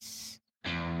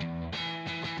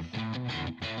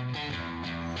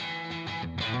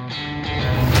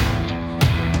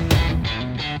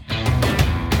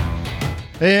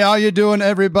Hey, how you doing,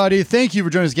 everybody? Thank you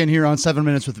for joining us again here on 7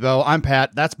 Minutes with Bo. I'm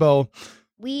Pat. That's Bo.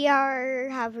 We are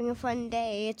having a fun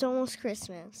day. It's almost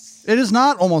Christmas. It is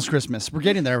not almost Christmas. We're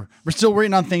getting there. We're still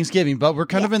waiting on Thanksgiving, but we're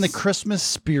kind of in the Christmas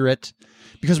spirit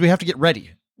because we have to get ready.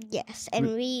 Yes, and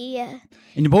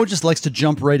And Bo just likes to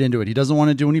jump right into it. He doesn't want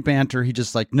to do any banter. He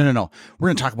just like, no. We're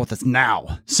going to talk about this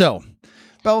now. So,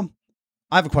 Bo,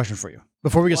 I have a question for you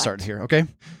before we get started here, okay?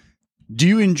 Do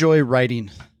you enjoy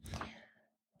writing?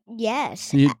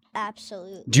 Yes,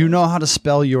 absolutely. Do you know how to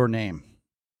spell your name?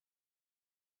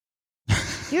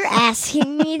 You're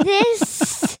asking me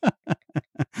this?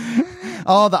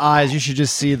 Oh, the eyes. You should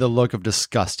just see the look of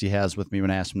disgust he has with me when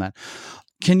I ask him that.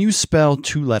 Can you spell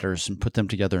two letters and put them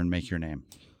together and make your name?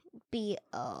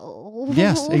 B-O.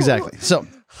 Yes, exactly. So,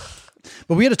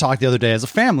 but we had a talk the other day as a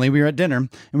family. We were at dinner and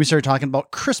we started talking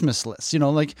about Christmas lists. You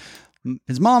know, like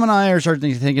his mom and I are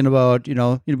starting thinking about,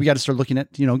 we got to start looking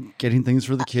at, getting things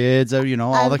for the kids, all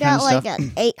that kind of stuff. I've got like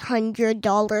an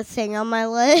 $800 thing on my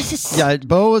list. Yeah,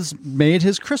 Bo has made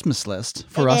his Christmas list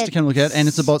for us to kind of look at, and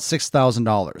it's about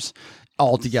 $6,000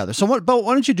 altogether. So, Bo,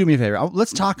 why don't you do me a favor?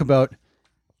 Let's talk about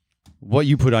what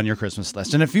you put on your Christmas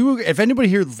list. And if anybody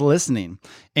here is listening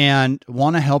and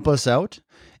want to help us out,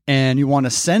 and you want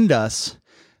to send us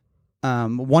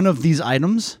one of these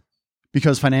items,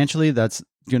 because financially that's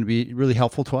going to be really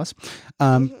helpful to us.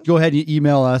 Go ahead and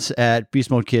email us at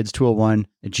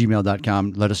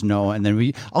beastmodekids201@gmail.com. Let us know, and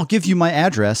then I'll give you my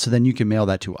address, so then you can mail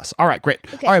that to us. All right, great.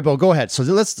 Okay. All right, Bo, go ahead. So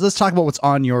let's talk about what's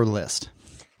on your list.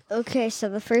 Okay, so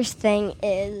the first thing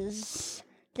is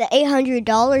the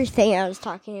 $800 thing I was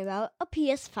talking about, a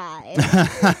PS5.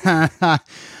 I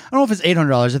don't know if it's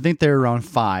 $800. I think they're around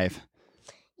 $500.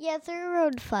 Yeah, they're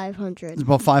around $500. It's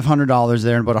about $500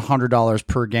 there and about $100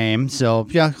 per game. So,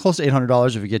 yeah, close to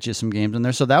 $800 if we get you some games in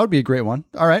there. So that would be a great one.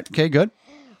 All right. Okay, good.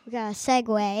 We got a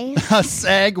Segway. A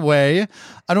Segway.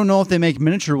 I don't know if they make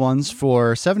miniature ones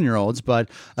for 7-year-olds,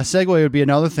 but a Segway would be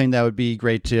another thing that would be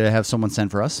great to have someone send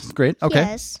for us. Great. Okay.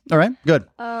 Yes. All right. Good.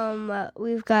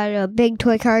 We've got a big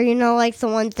toy car, like the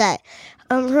ones that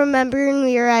remember when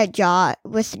we were at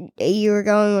you were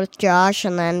going with Josh,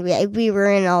 and then we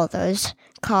were in all those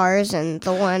cars, and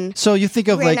the one so you think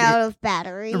of ran out of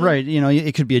battery, right?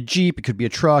 It could be a Jeep, it could be a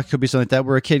truck, it could be something like that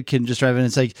where a kid can just drive in.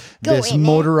 It's like this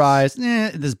motorized,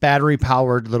 this battery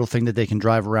powered little thing that they can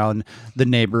drive around the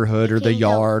neighborhood or the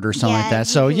yard or something like that.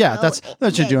 So yeah, that's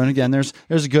what you're doing. Again, there's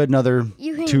a good another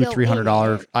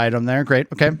 $200-$300 item there. Great.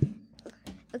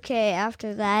 Okay,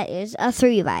 after that is a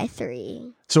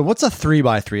 3x3. So what's a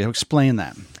 3x3? Explain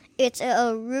that. It's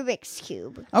a Rubik's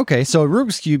Cube. Okay, so a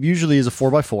Rubik's Cube usually is a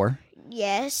 4x4.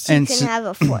 Yes, you can have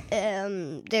a 4.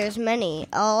 There's many.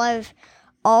 All I've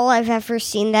ever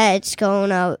seen that it's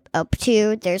going up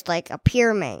to. There's like a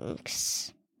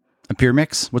Pyraminx. A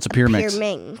Pyraminx? What's a Pyraminx?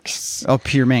 Pyraminx. Oh,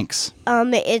 Pyraminx.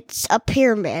 It's a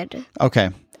pyramid. Okay.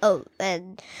 Oh,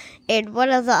 and one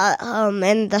of the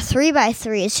and the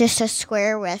 3x3 is just a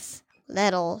square with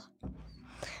little.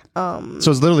 So it's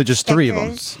literally just stickers. 3 of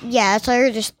them. Yeah, it's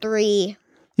literally just 3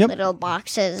 little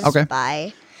boxes.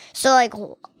 Okay. So like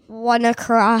one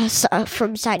across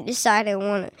from side to side and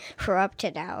one for up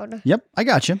to down. Yep, I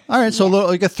got you. All right, so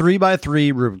like a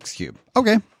 3x3 Rubik's Cube.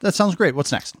 Okay, that sounds great.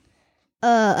 What's next?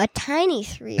 A tiny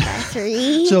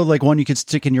 3x3. So like one you could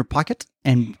stick in your pocket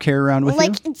and carry around with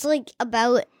you? It's like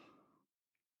about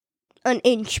an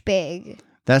inch big.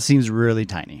 That seems really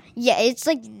tiny. Yeah, it's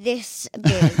like this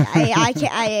big.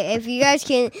 If you guys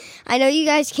can't, I know you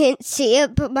guys can't see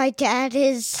it, but my dad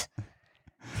is.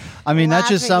 I mean, that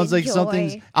just sounds like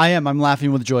something. I'm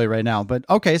laughing with joy right now. But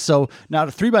okay, so now a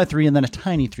 3x3 and then a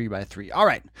tiny 3x3. All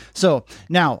right. So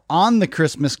now on the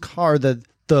Christmas card, the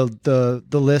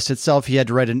list itself, he had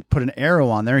to put an arrow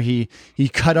on there. He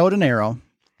cut out an arrow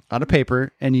out of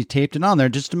paper and he taped it on there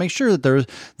just to make sure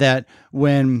that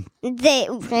when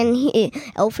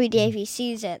Elfie Davy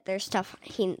sees it, there's stuff.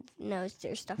 He knows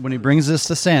there's stuff. When he brings this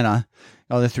to Santa.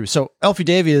 Oh, they're through. So Elfie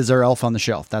Davy is our elf on the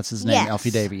shelf. That's his name, yes.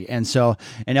 Elfie Davy. And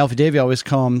Elfie Davy always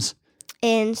comes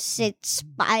and sits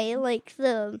by like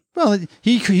the. Well,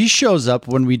 he shows up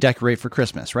when we decorate for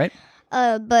Christmas, right?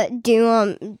 But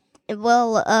Dad,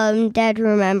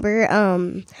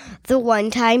 remember the one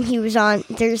time he was on?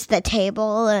 There's the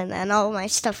table and then all my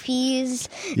stuffies.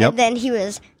 Yep. And then he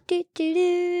was.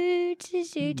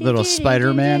 Little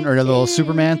Spider-Man or a little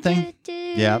Superman thing.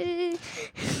 Yeah.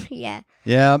 Yeah.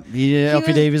 Yeah.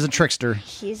 Elfie Davy's a trickster.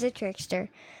 He's a trickster.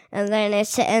 And then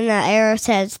the arrow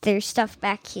says there's stuff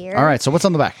back here. All right. So what's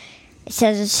on the back? It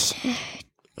says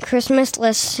Christmas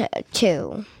list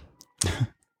 2.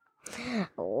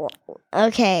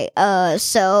 Okay.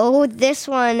 So this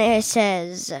one it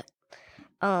says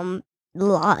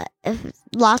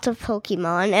lots of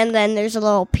Pokemon, and then there's a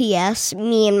little PS.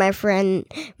 Me and my friends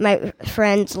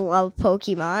love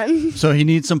Pokemon. So he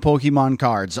needs some Pokemon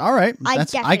cards. All right,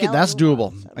 that's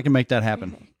doable. I can make that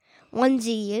happen.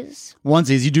 Onesies.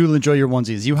 You do enjoy your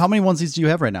onesies. How many onesies do you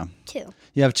have right now? 2.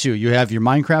 You have 2. You have your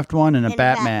Minecraft one and a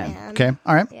Batman. Okay,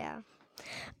 all right. Yeah.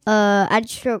 I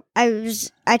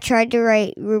tried to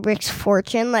write Rubik's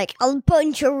Fortune, like a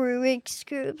bunch of Rubik's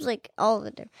cubes, like all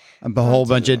of them. A whole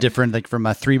bunch of different, like from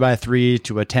a 3x3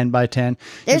 to a 10x10.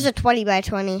 There's a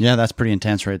 20x20. Yeah, that's pretty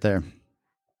intense right there.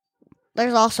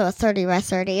 There's also a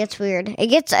 30x30. It's weird. It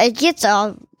gets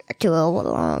all too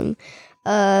long.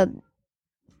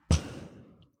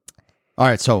 All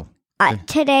right, so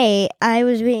today I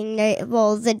was being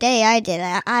the day I did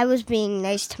it, I was being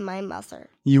nice to my mother.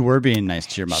 You were being nice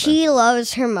to your mother. She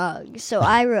loves her mug, so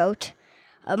I wrote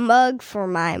a mug for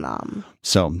my mom.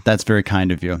 So that's very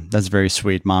kind of you. That's very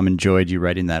sweet. Mom enjoyed you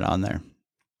writing that on there.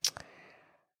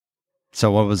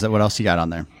 So what was it? What else you got on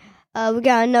there? We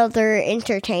got another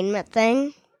entertainment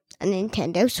thing, a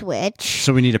Nintendo Switch.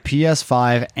 So we need a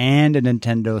PS5 and a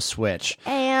Nintendo Switch.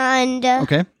 And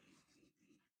okay.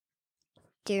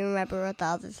 Do you remember what the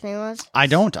other thing was? I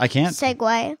don't. I can't.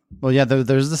 Segway. Well, yeah,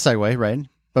 there's the Segway, right?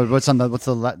 But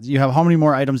you have how many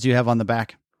more items do you have on the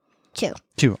back? 2.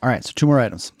 2. All right, so 2 more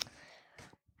items.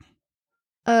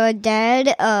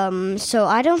 Dad, so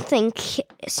I don't think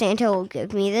Santa will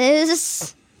give me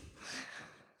this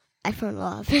iPhone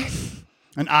 11.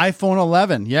 An iPhone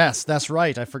 11. Yes, that's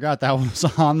right. I forgot that one was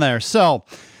on there. So,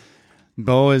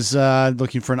 Bo is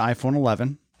looking for an iPhone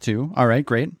 11 too. All right,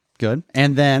 great. Good.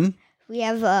 And then we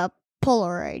have a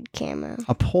Polaroid camera.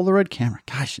 A Polaroid camera.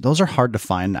 Gosh, those are hard to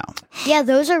find now. Yeah,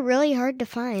 those are really hard to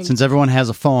find. Since everyone has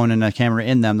a phone and a camera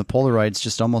in them, the Polaroids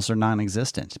just almost are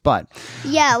non-existent. But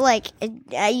yeah, like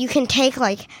you can take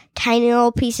like tiny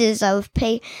little pieces of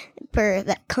paper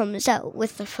that comes out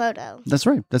with the photo. That's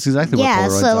right. That's exactly what Polaroids are.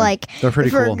 Yeah, so like they're pretty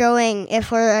cool.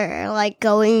 If we're like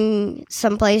going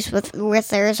someplace with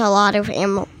there's a lot of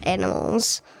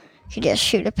animals, you just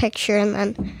shoot a picture and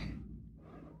then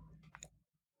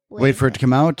wait for it to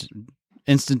come out,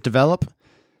 instant develop,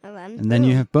 and then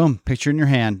you have, boom, picture in your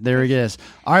hand. There it is.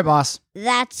 All right, boss.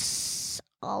 That's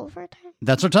all of our time?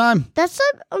 That's our time. That's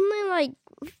only like...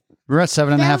 We're at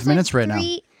 7.5 minutes right now.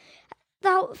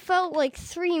 That felt like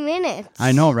 3 minutes.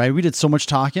 I know, right? We did so much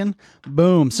talking.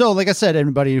 Boom. So, like I said,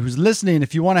 everybody who's listening,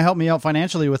 if you want to help me out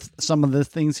financially with some of the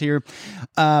things here,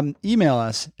 email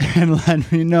us and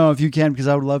let me know if you can, because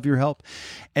I would love your help.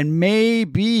 And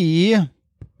maybe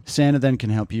Santa then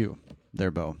can help you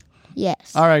there, Bo.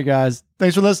 Yes. All right, guys.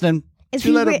 Thanks for listening. If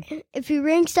you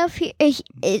ring stuff here,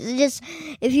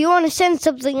 if you want to send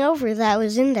something over that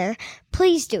was in there,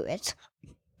 please do it.